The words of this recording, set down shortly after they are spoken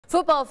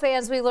Football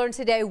fans, we learned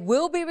today,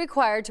 will be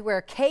required to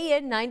wear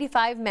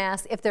KN95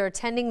 masks if they're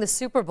attending the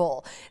Super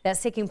Bowl.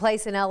 That's taking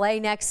place in LA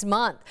next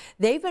month.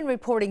 They've been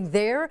reporting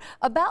there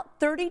about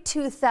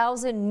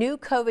 32,000 new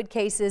COVID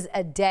cases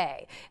a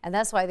day. And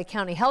that's why the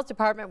county health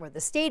department, where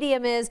the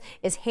stadium is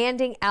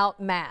handing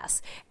out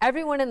masks.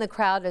 Everyone in the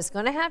crowd is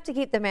going to have to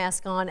keep the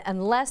mask on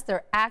unless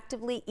they're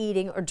actively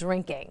eating or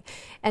drinking.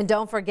 And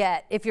don't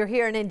forget, if you're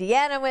here in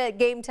Indiana at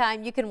game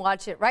time, you can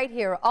watch it right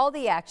here, all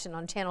the action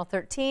on Channel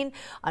 13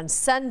 on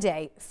Sunday,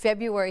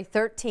 February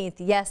 13th.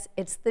 Yes,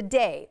 it's the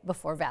day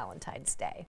before Valentine's Day.